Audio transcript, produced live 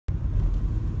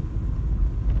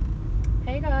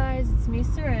Hey guys, it's me,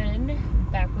 Seren,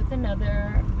 back with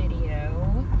another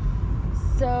video.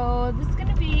 So this is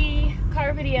gonna be a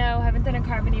car video. Haven't done a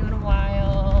car video in a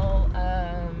while.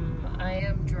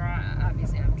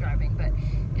 Obviously I'm driving, but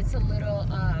it's a little,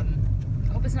 I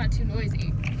hope it's not too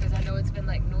noisy, because I know it's been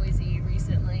like noisy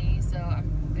recently, so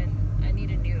I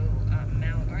need a new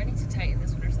mount, or I need to tighten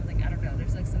this one or something. I don't know,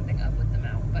 there's like something up with the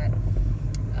mount, but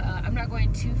I'm not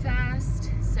going too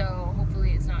fast, so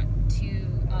hopefully it's not too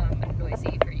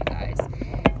noisy for you guys.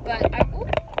 But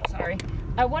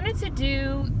I wanted to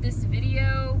do this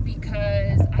video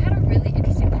because I had a really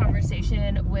interesting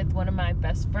conversation with one of my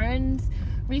best friends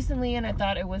recently, and I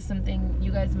thought it was something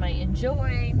you guys might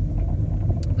enjoy.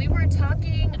 We were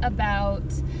talking about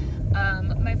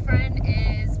my friend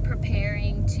is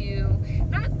preparing to,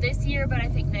 not this year, but I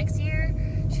think next year,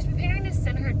 she's preparing to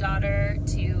send her daughter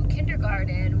to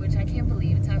kindergarten, which I can't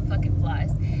believe, time fucking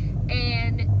flies.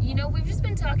 And you know, we've just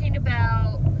been talking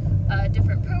about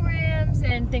different programs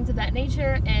and things of that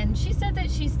nature, and she said that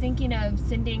she's thinking of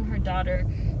sending her daughter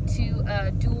to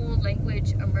a dual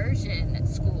language immersion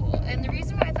school. And the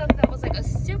reason why I thought that was like a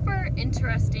super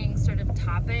interesting sort of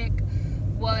topic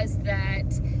was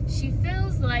that she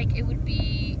feels like it would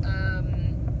be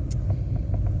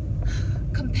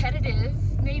competitive,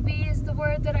 maybe is the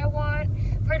word that I want,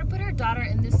 for her to put her daughter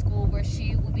in this school where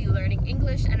she will be learning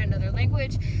English and another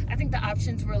language. I think the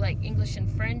options were like English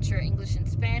and French or English and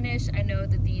Spanish. I know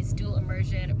that these dual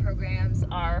immersion programs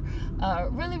are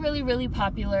really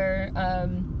popular,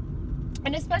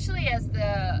 and especially as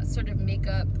the sort of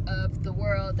makeup of the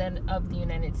world and of the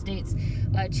United States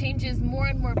changes, more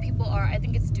and more people are, I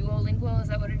think it's duolingual, is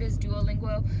that what it is?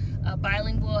 Duolingual,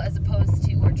 bilingual as opposed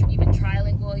to, or even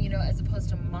trilingual, you know, as opposed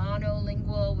to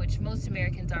monolingual, which most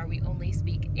Americans are. We only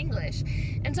speak English.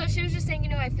 And so she was just saying, you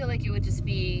know, I feel like it would just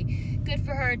be good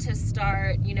for her to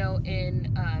start, you know,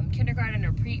 in kindergarten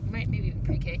or maybe even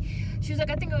pre-K. She was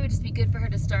like, I think it would just be good for her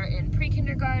to start in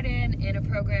pre-kindergarten in a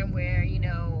program where, you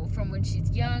know, from when she's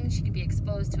young, she could be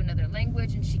exposed to another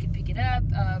language and she could pick it up.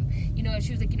 You know,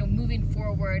 she was like, you know, moving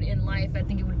forward in life, I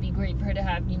think it would be great for her to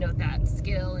have, you know, that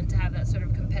skill and to have that sort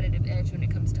of competitive edge when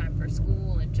it comes time for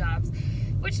school and jobs.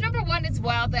 Which, number one, it's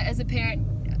wild that as a parent,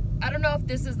 I don't know if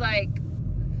this is like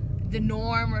the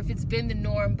norm or if it's been the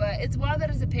norm, but it's wild that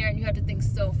as a parent you have to think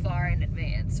so far in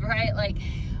advance, right? Like,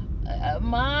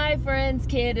 my friend's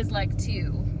kid is like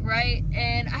 2, right?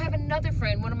 And I have another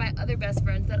friend, one of my other best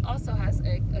friends, that also has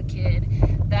a kid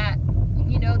that,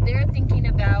 you know, they're thinking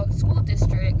about school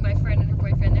district. My friend and her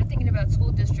boyfriend, they're thinking about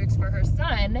school districts for her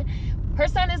son. Her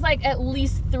son is like at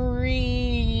least 3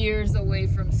 years away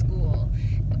from school,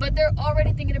 but they're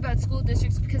already thinking about school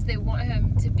districts because they want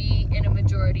him to be in a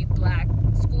majority black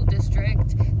school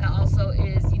district that also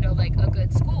is, you know, like a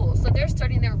good school. So they're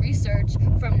starting their research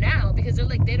from now because they're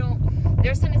like,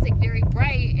 their son is like very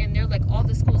bright, and they're like, all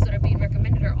the schools that are being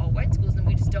recommended are all white schools, and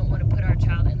we just don't want to put our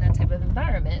child in that type of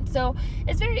environment. So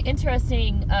it's very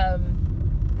interesting,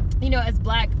 you know, as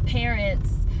black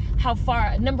parents, how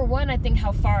far, number one, I think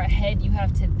how far ahead you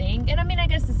have to think. And I mean, I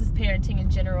guess this is parenting in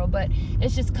general, but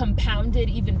it's just compounded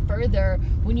even further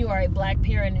when you are a black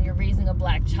parent and you're raising a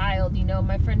black child. You know,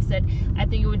 my friend said, I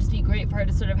think it would just be great for her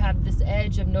to sort of have this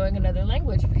edge of knowing another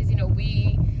language, because, you know,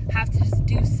 we have to just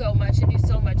do so much and do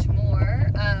so much more.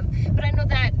 But I know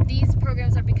that these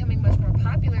programs are becoming much more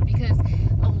popular because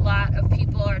a lot of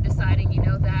people are deciding, you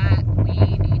know, that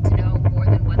we need to know more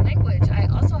than one language. I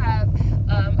also have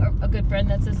a good friend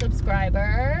that's a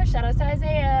subscriber, shout out to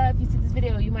Isaiah. If you see this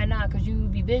video, you might not because you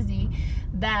would be busy,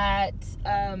 that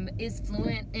is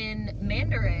fluent in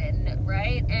Mandarin,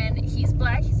 right? And he's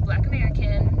black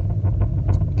American,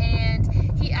 and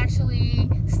he actually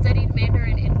studied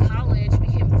Mandarin in college,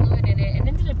 became fluent in it, and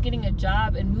ended up getting a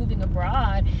job and moving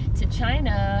abroad to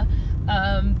China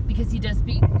because he does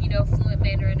speak, you know, fluent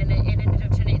Mandarin, and it ended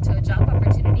up turning into a job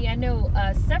opportunity. I know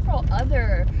several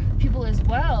other people as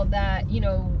well that, you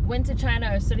know, went to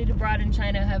China or studied abroad in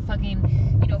China, have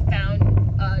fucking, you know, found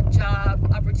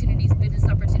job opportunities, business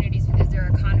opportunities, because their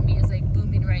economy is like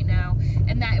booming right now,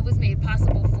 and that it was made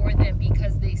possible for them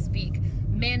because they speak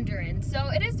Mandarin. So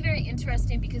it is very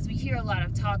interesting because we hear a lot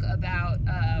of talk about,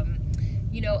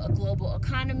 you know, a global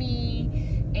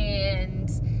economy and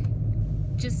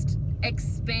just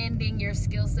expanding your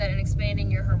skill set and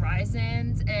expanding your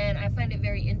horizons, and I find it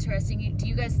very interesting. Do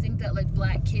you guys think that like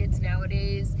black kids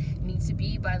nowadays need to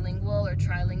be bilingual or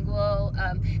trilingual?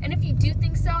 And if you do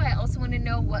think so, I also want to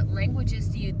know, what languages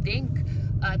do you think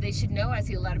they should know? I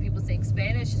see a lot of people saying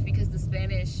Spanish just because the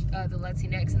Spanish, the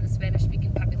Latinx and the Spanish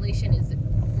speaking population is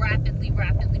rapidly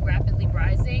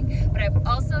rising. But I've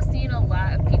also seen a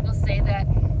lot of people say that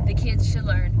the kids should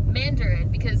learn Mandarin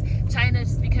because China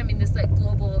is becoming this like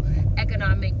global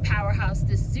economic powerhouse,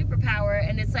 this superpower.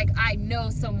 And it's like, I know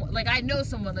someone,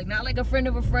 like not like a friend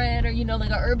of a friend, or, you know,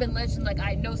 like an urban legend. Like,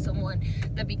 I know someone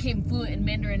that became fluent in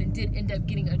Mandarin and did end up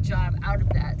getting a job out of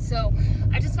that. So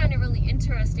I just find it really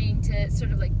interesting to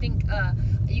sort of like think,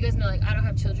 you guys know, like, I don't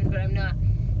have children, but I'm not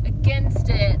against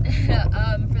it.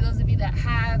 For those of you that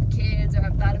have kids or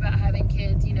have thought about having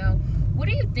kids, you know, what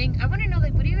do you think? I want to know,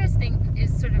 like, what do you guys think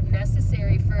is sort of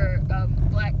necessary for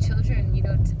black children, you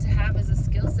know, to have as a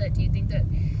skill set? Do you think that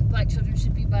black children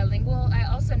should be bilingual? I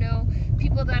also know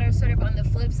people that are sort of on the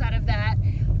flip side of that,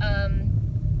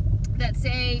 that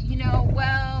say, you know,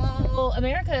 well,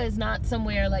 America is not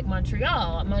somewhere like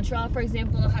Montreal. Montreal, for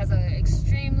example, has a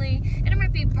extremely, and it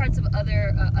might be parts of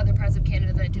other parts of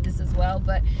Canada that do this as well,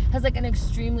 but has like an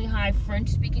extremely high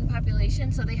French-speaking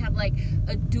population. So they have like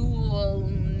a dual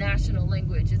national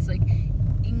language. It's like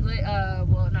English,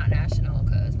 well, not national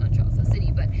because Montreal's a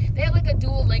city, but they have like a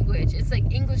dual language. It's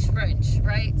like English-French,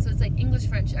 right? So it's like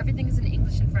English-French. Everything is in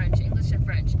English and French, English and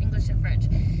French, English and French.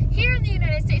 Here in the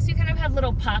United States, you kind of have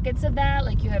little pockets of that.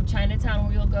 Like you have Chinatown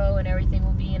where you'll go and everything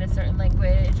will be in a certain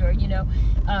language, or, you know,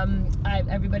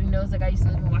 everybody knows, like, I used to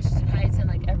live in Washington Heights, and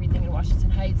like everything in Washington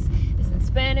Heights is in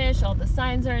Spanish. All the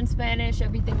signs are in Spanish,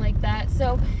 everything like that.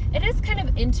 So it is kind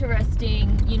of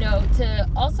interesting, you know, to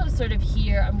also sort of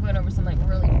hear, I'm going over some like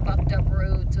really fucked up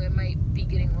road, so it might be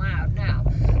getting loud now,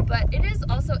 but it is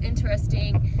also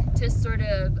interesting to sort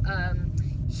of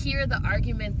hear the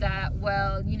argument that,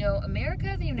 well, you know,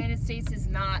 America, the United States, is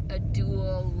not a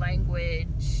dual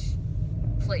language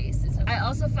place. I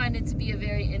also find it to be a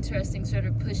very interesting sort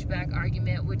of pushback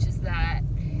argument, which is that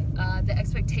the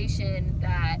expectation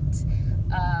that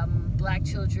black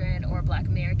children or black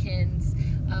Americans,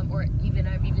 or even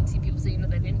I've even seen people say, you know,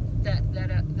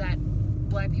 that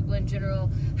black people in general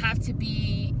have to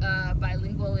be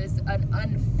bilingual is an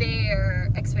unfair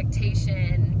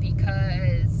expectation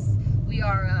because we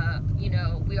are a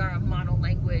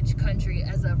mono-language country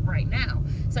as of right now.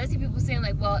 So I see people saying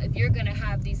like, well, if you're gonna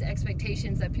have these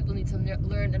expectations that people need to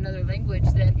learn another language,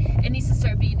 then it needs to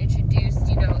start being introduced,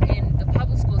 you know, in the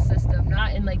public school system,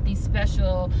 not in like these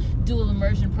special dual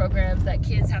immersion programs that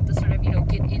kids have to sort of, you know,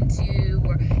 get into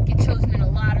or get chosen in a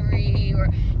lottery, or,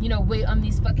 you know, wait on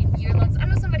these fucking year-longs. I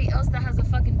know somebody else that has a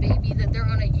fucking baby that they're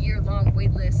on a year-long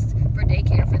wait list for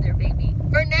daycare for their baby.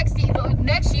 For next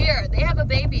year, they have a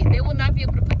baby. They will not be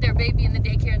able to put their baby in the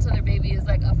daycare until their baby is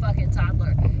like a fucking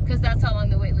toddler, because that's how long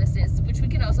the wait list is. Which we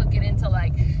can also get into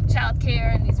like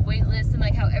childcare and these wait lists, and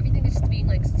like how everything is just being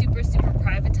like super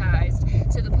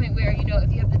privatized to the point where, you know,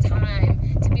 if you have the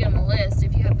time to be on the list,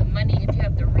 if you have the money, if you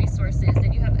have the resources,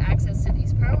 then you have access to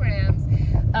these programs,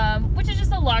 which is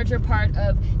just a larger part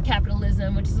of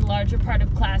capitalism, which is a larger part of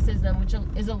classism, which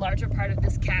is a larger part of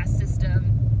this caste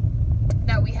system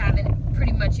that we have in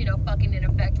pretty much, you know, fucking in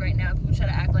effect right now. People try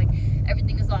to act like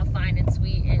everything is all fine and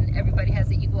sweet and everybody has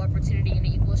the equal opportunity and an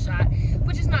equal shot,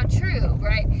 which is not true,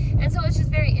 right? And so it's just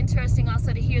very interesting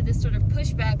also to hear this sort of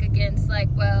pushback against like,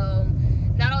 well,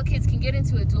 not all kids can get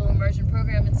into a dual immersion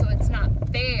program, and so it's not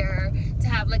fair to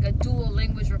have like a dual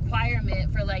language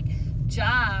requirement for like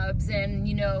jobs, and,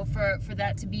 you know, for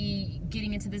that to be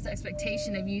getting into this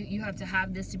expectation of you have to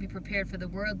have this to be prepared for the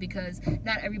world, because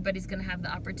not everybody's going to have the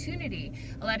opportunity.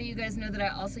 A lot of you guys know that I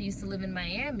also used to live in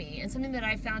Miami, and something that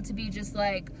I found to be just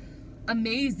like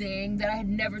amazing that I had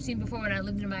never seen before when I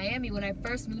lived in Miami, when I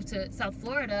first moved to South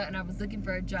Florida and I was looking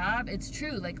for a job, it's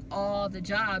true, like all the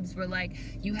jobs were like,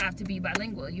 you have to be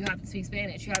bilingual, you have to speak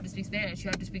Spanish, you have to speak Spanish, you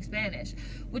have to speak Spanish,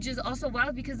 which is also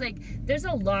wild because like there's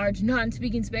a large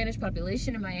non-speaking Spanish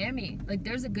population in Miami. Like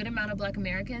there's a good amount of Black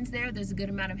Americans there's a good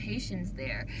amount of Haitians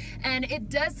there, and it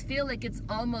does feel like it's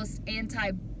almost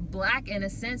anti-Black in a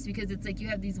sense, because it's like you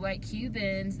have these white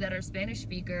Cubans that are Spanish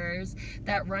speakers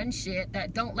that run shit,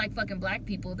 that don't like fucking Black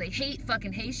people, they hate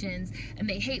fucking Haitians, and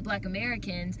they hate Black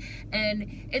Americans,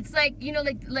 and it's like, you know,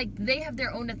 like they have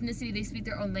their own ethnicity, they speak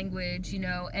their own language, you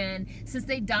know, and since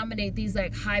they dominate these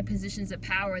like high positions of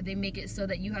power, they make it so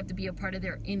that you have to be a part of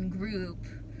their in-group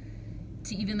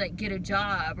to even like get a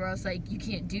job, or else like you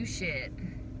can't do shit.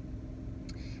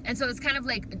 And so it's kind of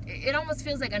like, it almost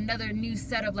feels like another new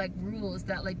set of like rules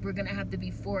that like we're gonna have to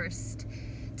be forced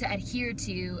to adhere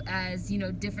to as, you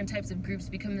know, different types of groups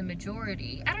become the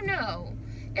majority. I don't know.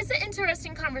 It's an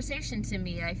interesting conversation to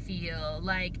me. I feel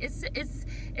like it's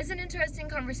an interesting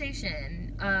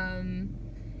conversation.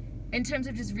 in terms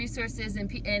of just resources and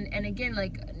again,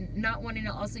 like, not wanting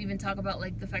to also even talk about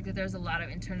like the fact that there's a lot of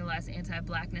internalized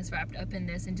anti-blackness wrapped up in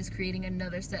this, and just creating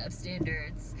another set of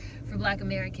standards for Black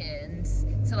Americans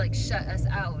to like shut us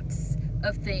out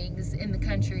of things in the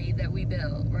country that we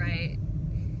built, right?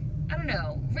 I don't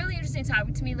know, really interesting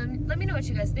topic to me. Let me know what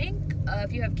you guys think.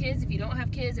 If you have kids, if you don't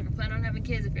have kids, if you're planning on having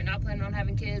kids, if you're not planning on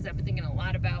having kids. I've been thinking a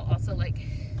lot about also like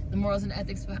the morals and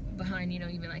ethics behind, you know,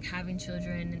 even like having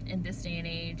children in this day and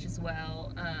age as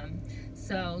well.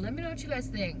 So let me know what you guys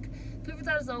think. Food for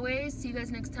thought as always. See you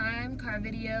guys next time. Car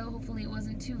video. Hopefully it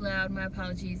wasn't too loud. My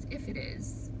apologies if it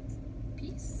is.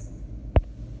 Peace.